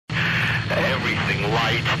everything,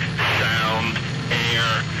 light, sound,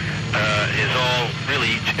 air, is all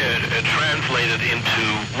really translated into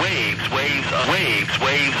waves, waves of waves,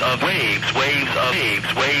 waves of waves, waves of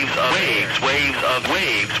waves, waves of waves, waves of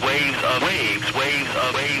waves, waves of waves, waves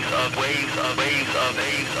of waves of waves of waves of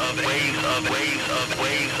waves of waves of waves of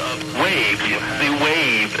waves of waves. The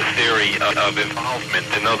wave theory of involvement,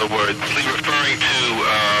 in other words, referring to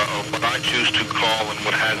what I choose to call and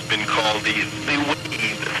what has been called the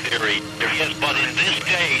wave theory. Yes, but in this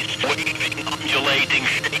case, waving, undulating,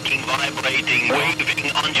 shaking, vibrating,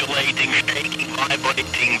 waving, undulating, shaking,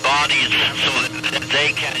 vibrating bodies so that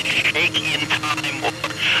they can shake in time, or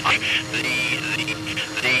the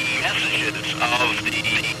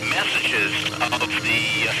messages of the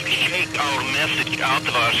shake our message out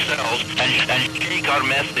of ourselves and shake our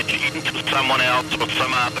message into someone else or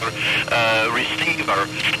some other receiver,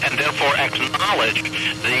 and therefore acknowledge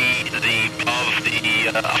the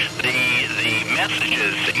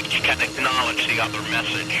messages. Each can acknowledge the other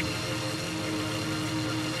message.